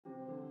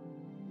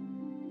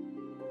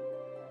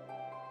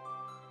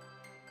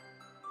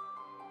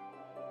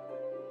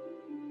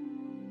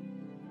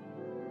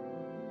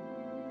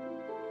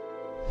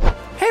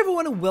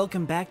everyone and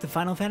welcome back to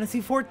Final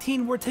Fantasy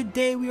XIV, where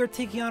today we are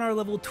taking on our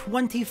level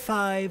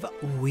 25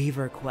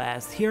 Weaver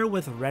quest here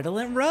with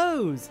Redolent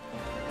Rose.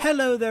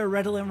 Hello there,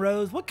 Redolent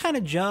Rose. What kind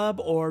of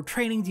job or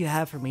training do you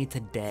have for me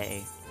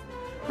today?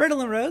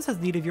 Redolent Rose has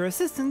need of your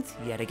assistance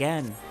yet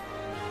again.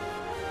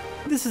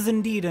 This is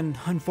indeed an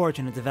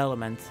unfortunate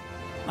development.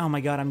 Oh my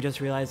god, I'm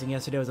just realizing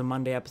yesterday was a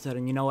Monday episode,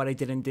 and you know what I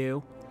didn't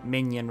do?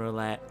 Minion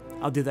Roulette.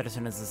 I'll do that as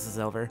soon as this is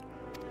over.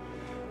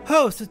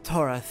 Oh,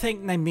 Satora,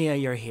 thank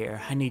Naimia you're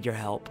here. I need your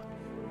help.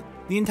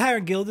 The entire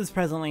guild is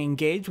presently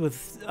engaged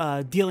with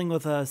dealing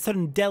with a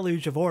sudden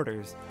deluge of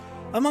orders.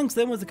 Amongst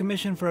them was a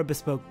commission for a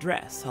bespoke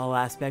dress, all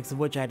aspects of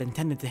which I had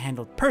intended to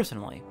handle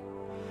personally.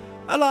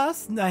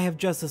 Alas, I have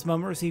just this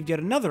moment received yet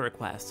another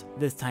request,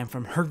 this time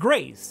from Her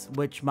Grace,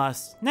 which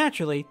must,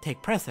 naturally,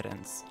 take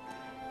precedence.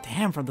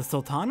 Damn, from the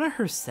Sultana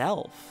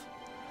herself.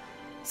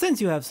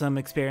 Since you have some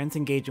experience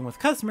engaging with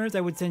customers,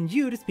 I would send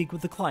you to speak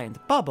with the client,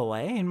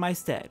 Babaway, in my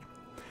stead.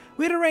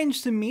 We had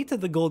arranged to meet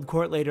at the Gold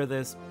Court later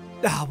this...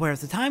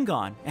 where's the time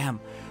gone?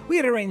 We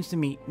had arranged to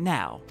meet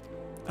now.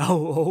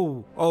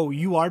 Oh,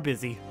 you are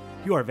busy.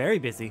 You are very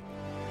busy.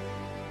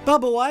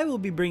 Babawai will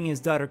be bringing his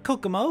daughter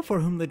Kokomo, for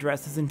whom the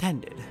dress is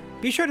intended.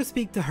 Be sure to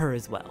speak to her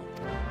as well.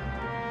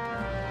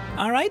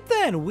 Alright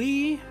then,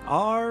 we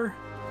are...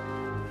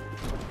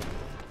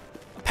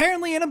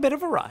 apparently in a bit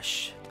of a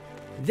rush.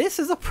 This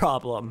is a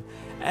problem,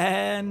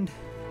 and...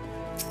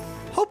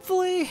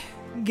 hopefully,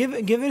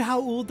 given how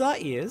Ul'dah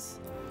is,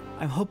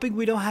 I'm hoping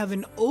we don't have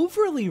an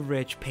overly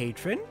rich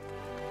patron,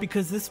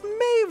 because this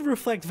may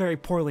reflect very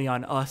poorly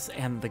on us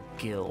and the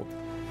guild.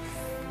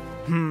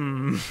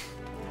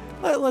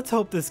 Let's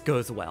hope this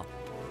goes well.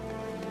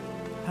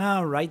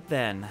 Alright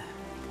then.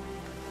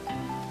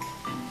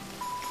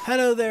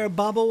 Hello there,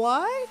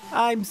 Babawai.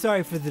 I'm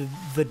sorry for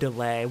the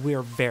delay. We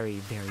are very,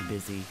 very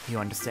busy, you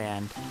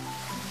understand.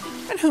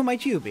 And who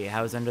might you be?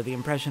 I was under the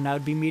impression I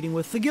would be meeting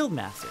with the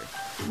Guildmaster.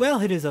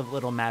 Well, it is of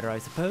little matter, I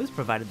suppose,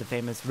 provided the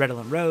famous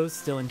Redolent Rose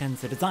still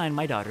intends to design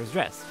my daughter's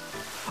dress.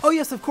 Oh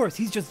yes, of course,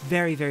 he's just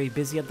very, very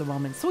busy at the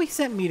moment, so he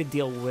sent me to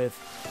deal with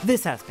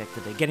this aspect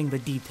of it, getting the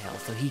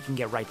details so he can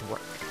get right to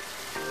work.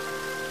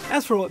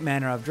 As for what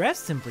manner of dress,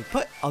 simply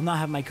put, I'll not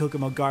have my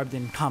Kokomo garbed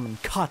in common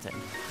cotton.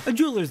 A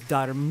jeweler's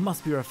daughter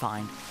must be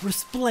refined,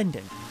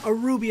 resplendent, a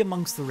ruby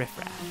amongst the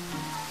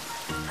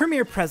riffraff. Her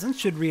mere presence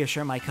should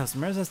reassure my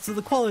customers as to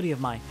the quality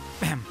of my...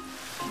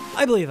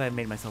 I believe I have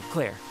made myself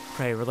clear.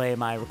 Pray relay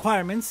my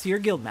requirements to your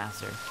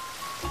guildmaster.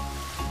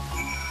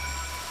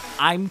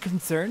 I'm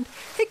concerned.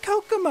 Hey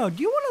Kokomo,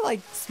 do you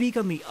want to speak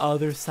on the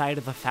other side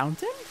of the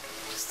fountain?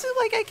 Just so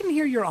I can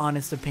hear your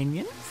honest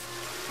opinions?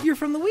 You're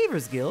from the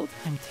Weavers Guild.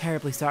 I'm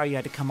terribly sorry you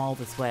had to come all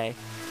this way.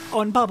 Oh,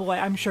 and Babawai,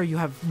 I'm sure you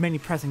have many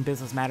pressing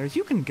business matters.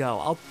 You can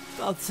go.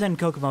 I'll send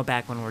Kokomo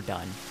back when we're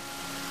done.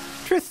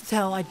 Truth to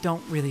tell, I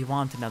don't really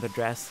want another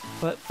dress,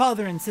 but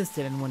Father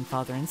insisted, and when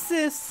Father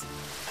insists,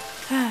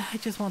 I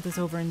just want this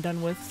over and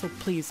done with, so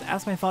please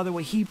ask my father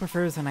what he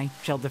prefers and I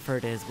shall defer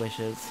to his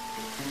wishes.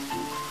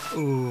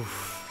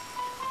 Oof.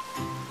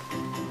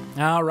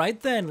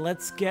 Alright then,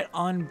 let's get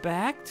on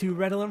back to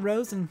Redolent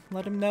Rose and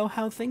let him know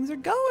how things are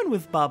going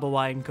with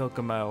Babawai and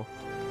Kokomo.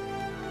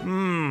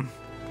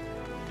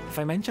 If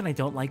I mention I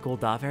don't like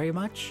Ul'dah very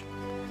much?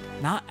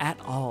 Not at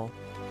all.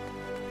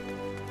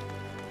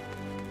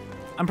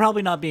 I'm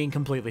probably not being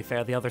completely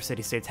fair. The other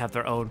city-states have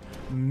their own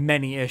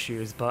many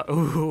issues, but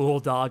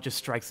Ul'dah just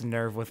strikes a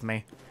nerve with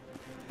me.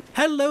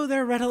 Hello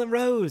there, Redolent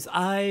Rose.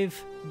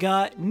 I've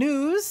got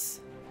news.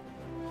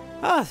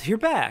 You're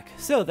back.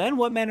 So then,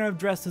 what manner of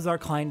dress does our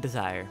client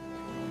desire?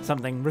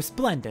 Something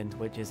resplendent,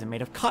 which isn't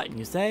made of cotton,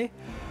 you say?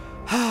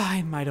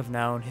 I might have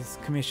known. His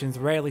commissions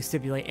rarely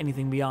stipulate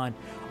anything beyond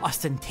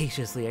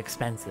ostentatiously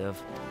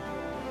expensive.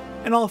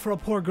 And all for a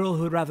poor girl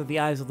who would rather the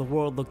eyes of the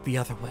world look the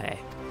other way.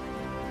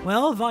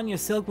 Well, Vanya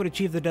Silk would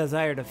achieve the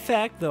desired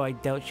effect, though I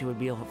doubt she would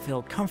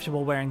feel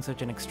comfortable wearing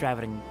such an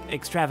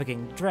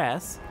extravagant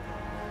dress.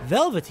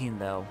 Velveteen,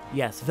 though.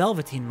 Yes,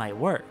 Velveteen might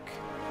work.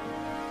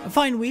 A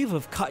fine weave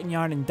of cotton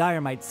yarn and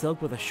diorite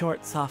silk with a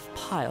short, soft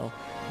pile.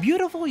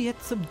 Beautiful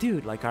yet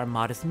subdued like our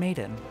modest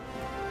maiden.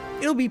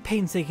 It'll be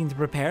painstaking to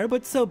prepare,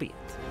 but so be it.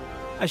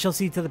 I shall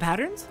see to the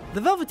patterns.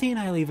 The Velveteen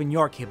I leave in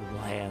your capable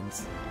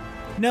hands.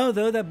 Know,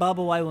 though, that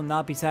Babawai will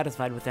not be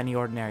satisfied with any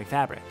ordinary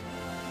fabric.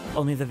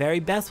 Only the very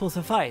best will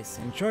suffice.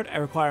 In short, I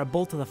require a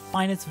bolt of the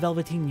finest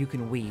velveteen you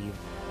can weave.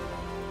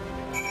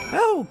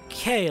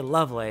 Okay,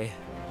 lovely.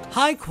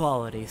 High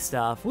quality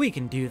stuff. We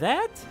can do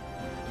that.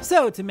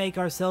 So, to make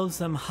ourselves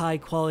some high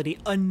quality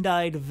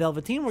undyed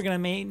velveteen, we're gonna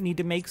need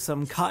to make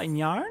some cotton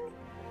yarn.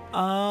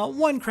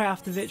 One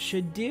craft of it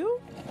should do.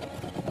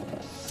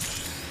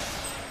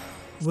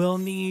 We'll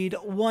need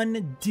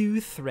one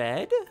dew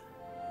thread.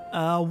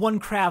 One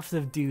craft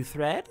of dew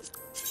thread.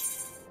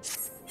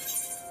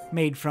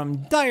 Made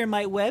from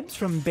diorite webs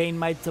from bane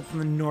mites up in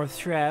the North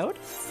Shroud.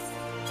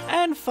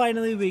 And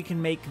finally, we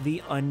can make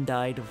the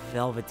undyed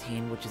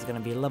velveteen, which is going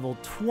to be level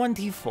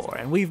 24,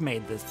 and we've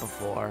made this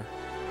before.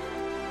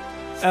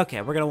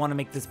 Okay, we're going to want to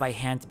make this by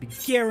hand to be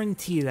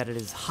guaranteed that it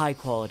is high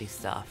quality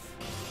stuff.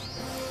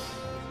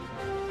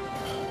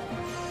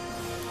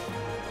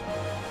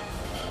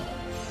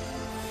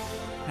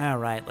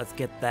 Alright, let's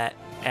get that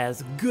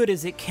as good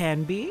as it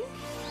can be.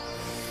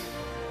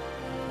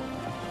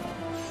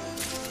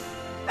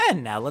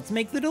 And now let's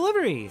make the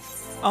delivery.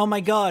 Oh my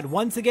god,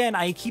 once again,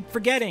 I keep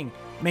forgetting.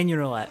 Minion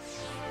Roulette.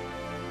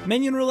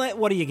 Minion Roulette,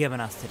 what are you giving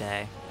us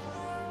today?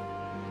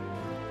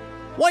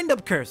 Wind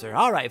up cursor.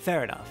 Alright,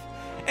 fair enough.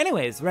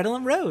 Anyways,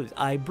 Redolent Rose,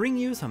 I bring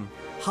you some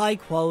high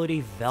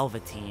quality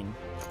Velveteen.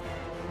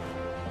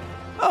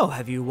 Oh,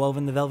 have you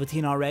woven the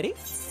Velveteen already?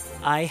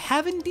 I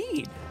have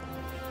indeed.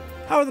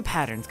 How are the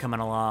patterns coming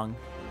along?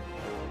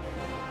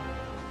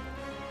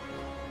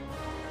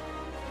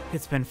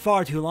 It's been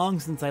far too long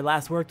since I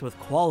last worked with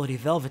quality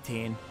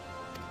Velveteen.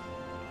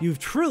 You've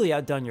truly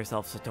outdone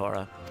yourself,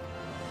 Satora.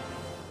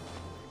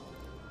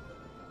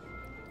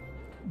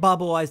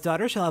 Bobo Eye's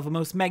daughter shall have a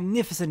most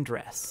magnificent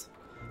dress.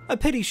 A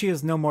pity she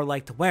is no more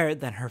like to wear it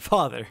than her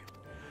father.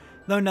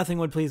 Though nothing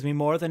would please me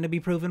more than to be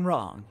proven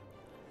wrong.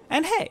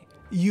 And hey,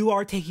 you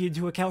are taking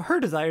into account her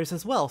desires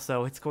as well,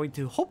 so it's going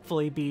to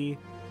hopefully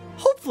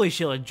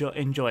she'll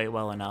enjoy it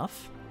well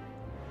enough.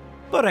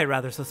 But I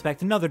rather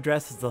suspect another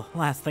dress is the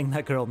last thing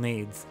that girl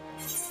needs.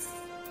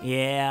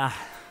 Yeah,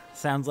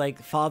 sounds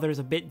like father's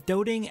a bit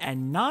doting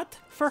and not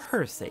for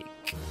her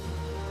sake.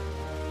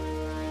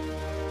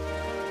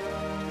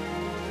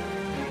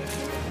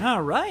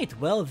 Alright,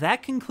 well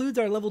that concludes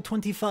our level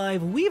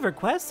 25 Weaver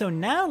quest, so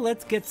now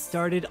let's get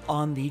started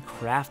on the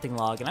crafting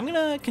log. And I'm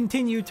gonna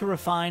continue to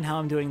refine how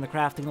I'm doing the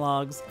crafting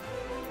logs.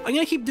 I'm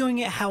gonna keep doing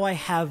it how I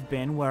have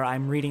been, where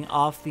I'm reading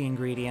off the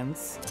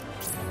ingredients,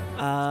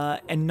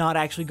 and not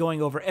actually going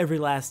over every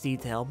last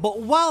detail. But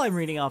while I'm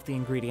reading off the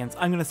ingredients,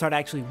 I'm gonna start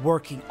actually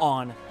working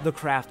on the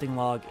crafting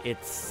log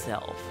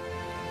itself.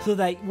 So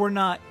that we're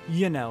not,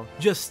 you know,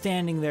 just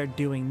standing there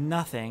doing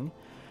nothing.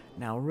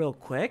 Now real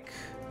quick,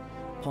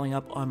 pulling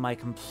up on my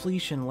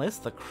completion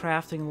list, the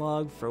crafting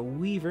log for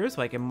Weaver,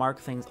 so I can mark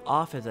things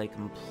off as I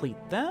complete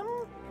them.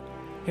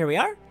 Here we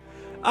are.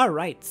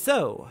 Alright,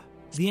 so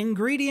the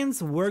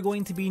ingredients we're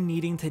going to be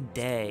needing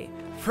today.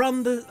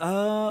 From the,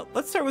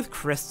 let's start with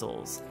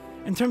crystals.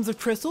 In terms of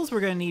crystals,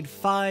 we're going to need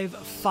 5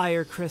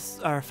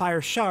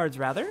 fire shards,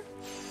 rather.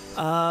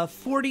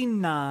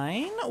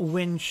 49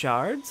 wind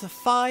shards,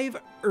 5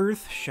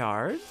 earth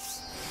shards,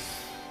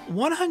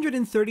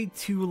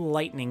 132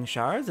 lightning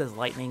shards, as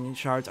lightning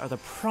shards are the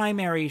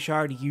primary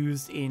shard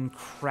used in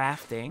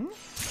crafting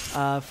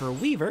for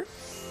Weaver,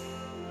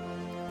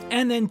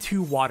 and then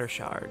 2 water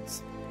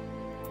shards.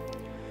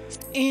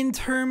 In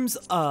terms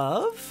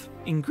of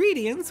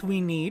ingredients,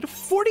 we need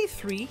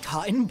 43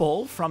 cotton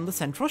wool from the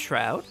central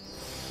shroud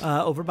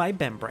over by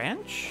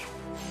Bembranch.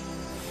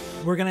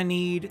 We're gonna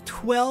need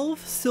 12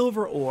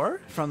 silver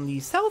ore from the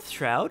south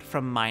shroud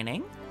from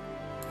mining.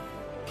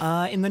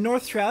 In the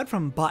North Shroud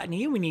from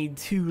Botany, we need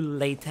 2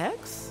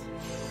 latex.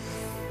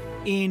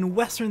 In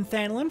Western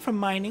Thanalin from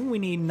mining, we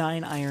need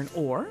 9 iron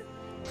ore.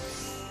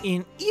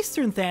 In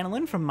Eastern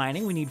Thanalin from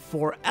mining, we need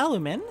 4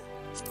 alumin.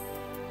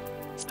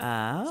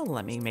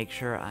 Let me make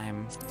sure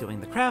I'm doing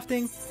the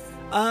crafting.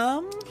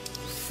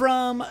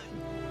 From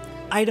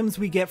items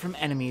we get from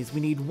enemies,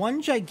 we need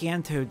 1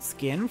 Gigantode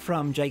skin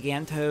from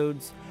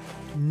Gigantodes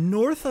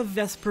north of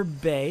Vesper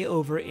Bay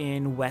over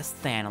in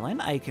West Thanalin.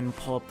 I can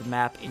pull up the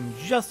map in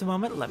just a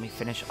moment. Let me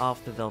finish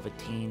off the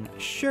Velveteen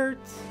shirt.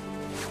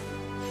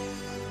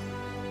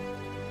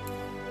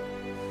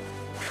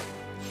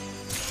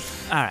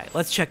 Alright,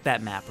 let's check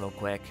that map real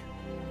quick.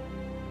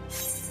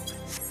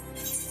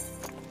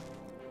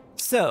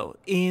 So,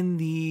 in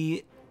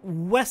the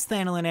West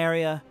Thanalin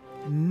area,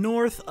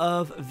 north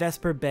of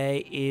Vesper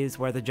Bay is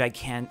where the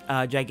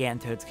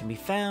Gigantodes can be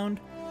found.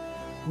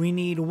 We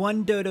need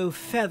 1 dodo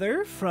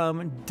feather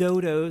from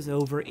dodos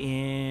over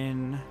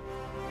in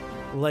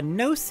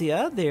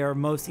Lanosia. They are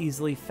most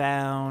easily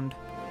found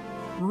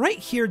right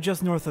here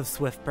just north of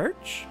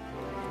Swiftperch.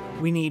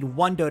 We need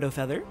 1 dodo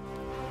feather.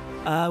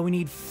 We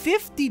need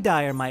 50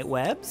 diorite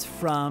webs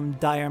from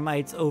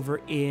diormites over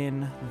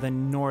in the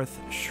North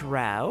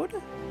Shroud.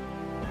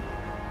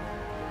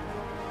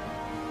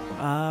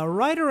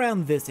 Right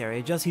around this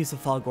area, just east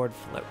of Fallgord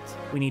Float.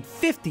 We need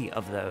 50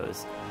 of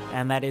those,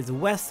 and that is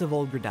west of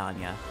Old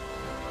Gridania.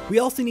 We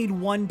also need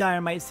 1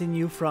 diorite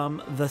sinew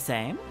from the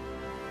same.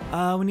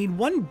 We need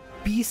 1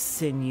 beast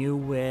sinew,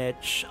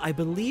 which I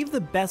believe the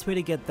best way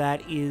to get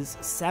that is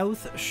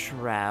South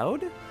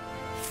Shroud.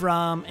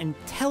 From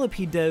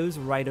Entelepidos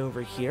right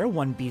over here,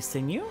 1 beast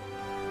sinew.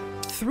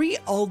 3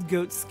 old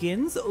goat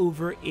skins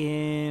over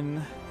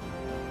in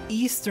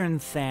Eastern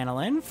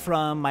Thanalin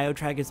from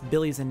Myotragus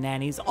Billies and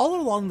Nannies all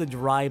along the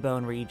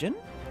Drybone region.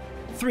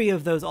 3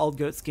 of those old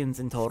goat skins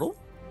in total.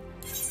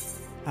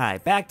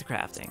 Alright, back to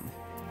crafting.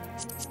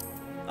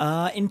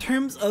 In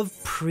terms of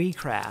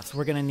pre-crafts,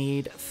 we're gonna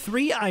need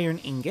 3 iron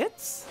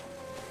ingots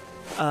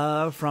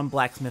from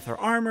Blacksmith or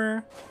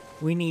Armor.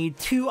 We need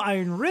 2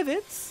 iron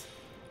rivets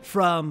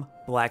from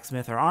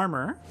Blacksmith or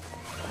Armor.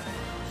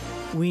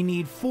 We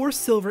need 4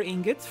 silver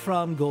ingots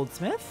from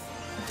Goldsmith.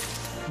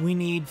 We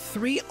need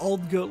 3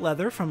 old goat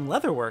leather from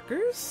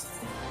Leatherworkers.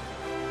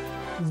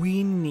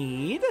 We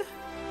need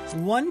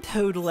 1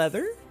 toad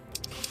leather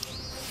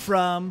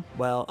from,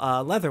 well,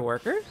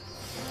 leatherworker.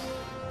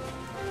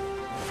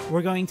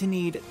 We're going to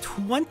need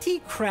 20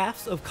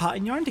 crafts of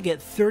cotton yarn to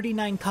get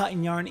 39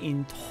 cotton yarn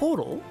in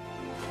total.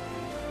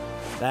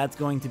 That's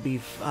going to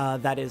be,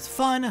 that is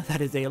fun.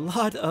 That is a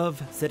lot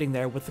of sitting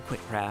there with the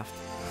quick craft.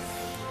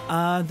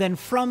 Then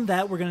from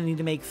that, we're going to need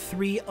to make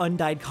 3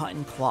 undyed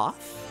cotton cloth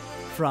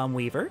from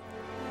Weaver.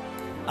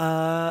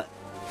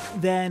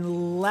 Second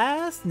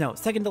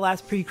to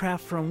last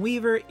pre-craft from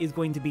Weaver is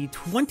going to be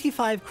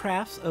 25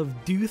 crafts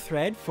of dew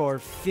thread for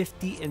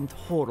 50 in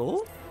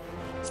total.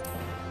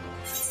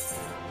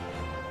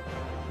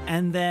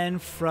 And then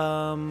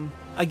from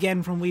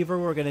Weaver,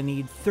 we're going to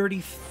need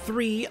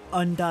 33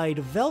 undyed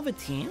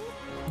Velveteen,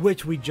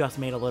 which we just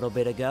made a little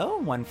bit ago,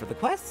 one for the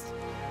quest.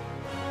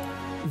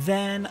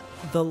 Then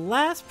the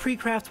last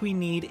pre-craft we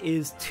need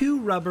is 2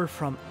 rubber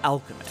from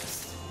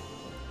Alchemist.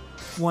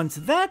 Once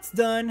that's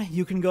done,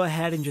 you can go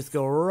ahead and just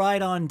go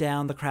right on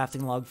down the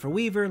crafting log for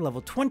Weaver,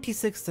 level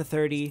 26 to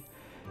 30,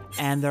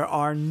 and there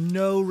are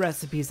no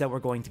recipes that we're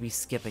going to be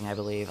skipping, I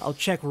believe. I'll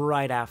check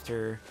right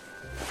after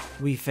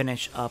we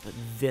finish up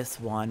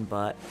this one,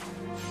 but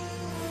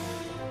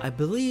I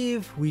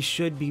believe we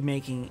should be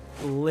making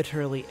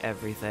literally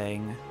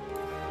everything.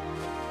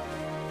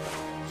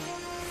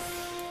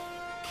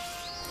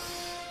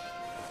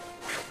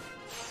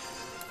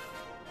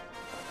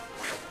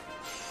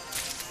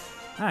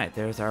 Alright,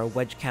 there's our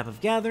wedge cap of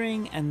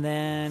gathering, and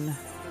then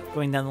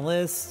going down the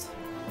list.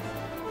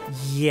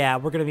 Yeah,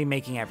 we're going to be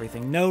making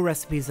everything. No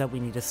recipes that we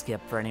need to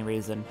skip for any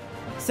reason.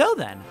 So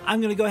then,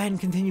 I'm going to go ahead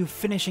and continue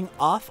finishing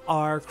off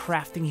our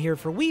crafting here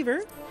for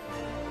Weaver.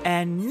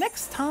 And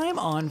next time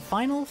on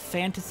Final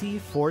Fantasy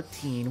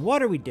XIV,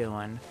 what are we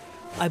doing?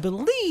 I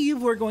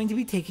believe we're going to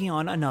be taking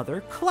on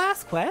another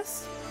class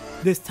quest,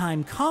 this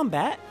time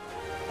combat,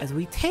 as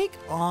we take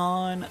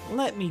on,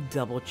 let me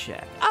double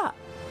check.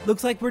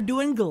 Looks like we're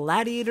doing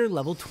Gladiator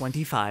level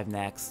 25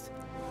 next.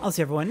 I'll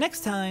see everyone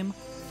next time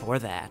for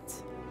that.